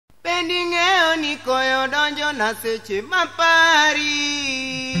koyo donjo na seche mapari.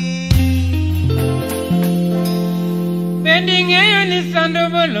 Bendi ng'eyo ni sando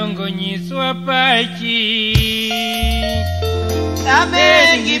bolongo nyiswa pachi.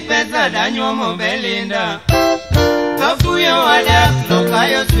 Abed gi pesa danyuomo Belinder, kafuyo wadak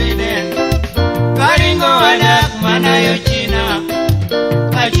lokayo Sweden, karingo wadak manayo China,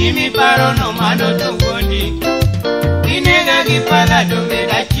 kachimi paro no mano tungoni, inega gi pala donge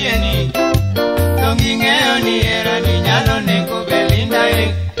dachieni, dongi ng'eyo ni era ni nyalo neko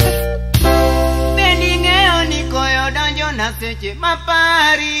Belinder. Bendi ng'eyo ni koyo donjo na seche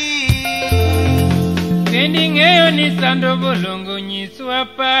mapari. Bendi ng'eyo ni sando bolongo nyiswa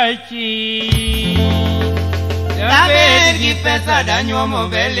pachi. Abed gi pesa danyuomo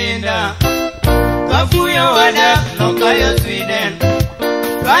Belinder, kafuyo wadak lokayo Sweden,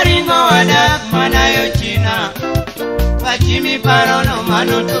 karingo wadak manayo China, kachimi paro no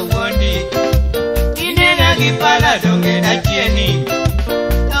mano tungoni, inega gi pala donge dachieni,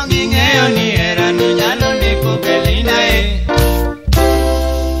 dongi ng'eyo ni era ni nyalo neko Belinder.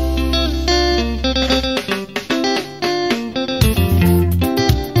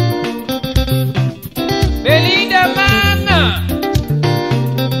 Belinder mama.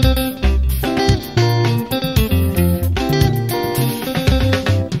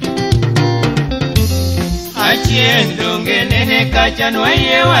 Achien donge nene kacha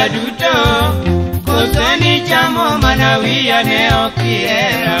nwaye waduto, kosoni chamo mana wiya ne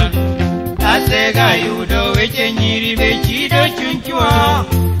okiera. Asega yudo weche nyiri bechido chunchwo,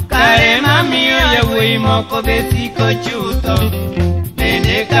 kare mamiyo yawuoyi moko besiko chutho.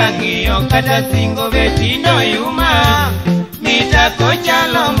 Bende kang'iyo kata singo betindo yuma, mita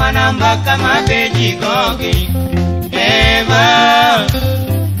kochalo mana mbaka mabeji gogi. Eva,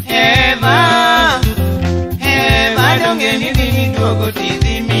 Eva, Eva donge nidhi duogo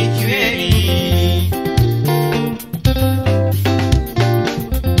tidhi michweri.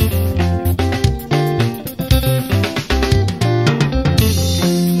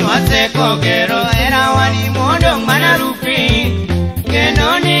 Nwaseko gero era wani modong mana rupi, kendo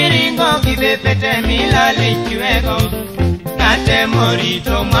niringo gibepete milali chwego. Natemo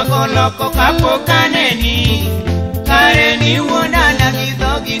rito mako loko kapok aneni, kare ni wuondana gi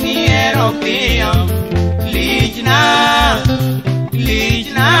dhogi ni ero piyo. Lichna,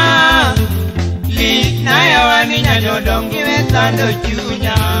 lichna, lichna yawa ni nyajodong giwe sando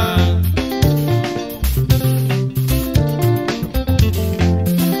chunya.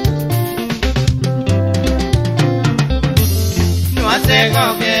 Nwaseko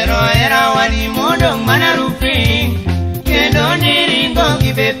gero era wani modong mana rupi, kendo niringo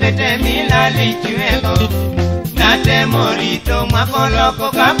gibepete milali chwego. Natemo rito mako loko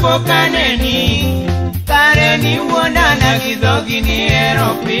kapok aneni, kare ni wuondana gi dhogi ni ero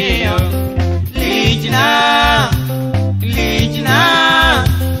piyo. Lichna, lichna,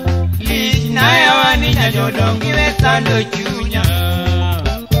 lichna yawa ni nyajodong giwe sando chunya.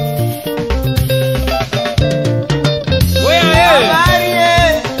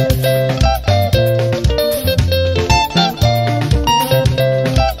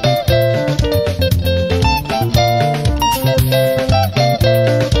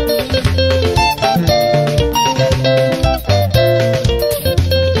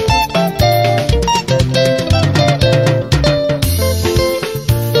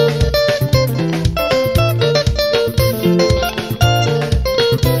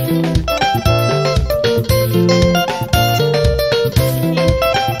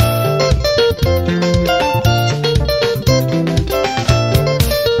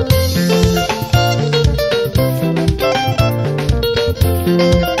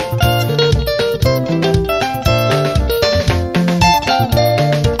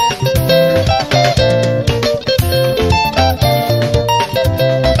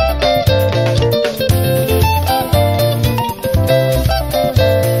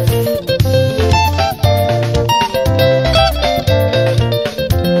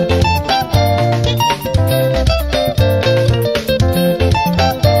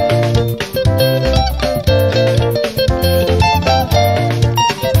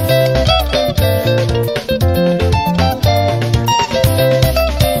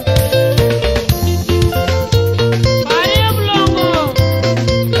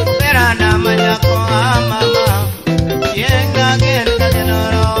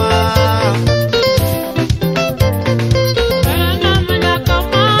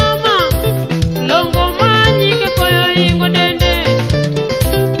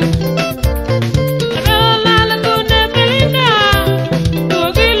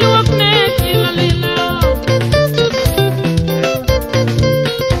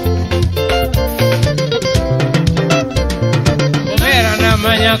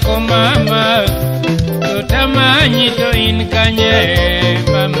 manyako mama, totamanyi to in kanye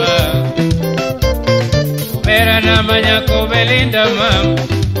mama. Obera na manyako Belinda mam,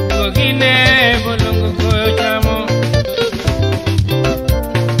 ogine bolongo koyo chamo.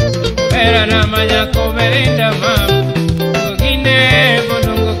 Obera na manyako Belinda mam, ogine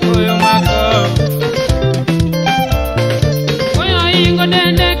bolongo koyo mako. Koyo ingo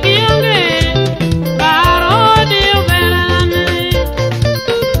dende kionge, parodi obera nane.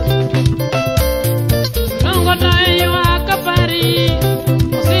 Nongo to eyo akapari,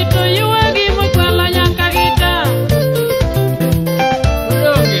 osito yuwa gimo kwala nyaka gita.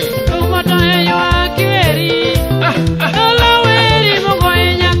 Nongo to eyo akiweri, dola weri mogo e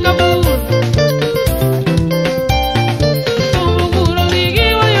nyaka bur. Nongo guro gigi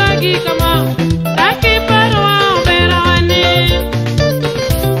wayo agika ma, taki paro obera wane.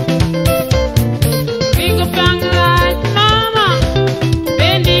 Gigo pangat mama,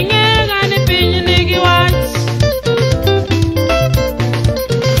 bendi ngega ni pinyi nigi wach.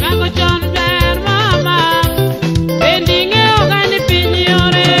 Nago chon der mama, bendi ngeo gani pinyi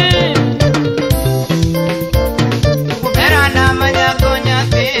yore. Obera na manyako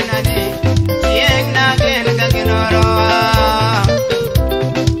nyathina ni, chieng' na gen ka ginoroa.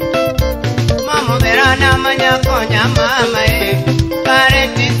 Mama obera na manyako nyamama e, kare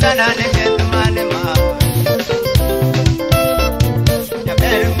tisana ne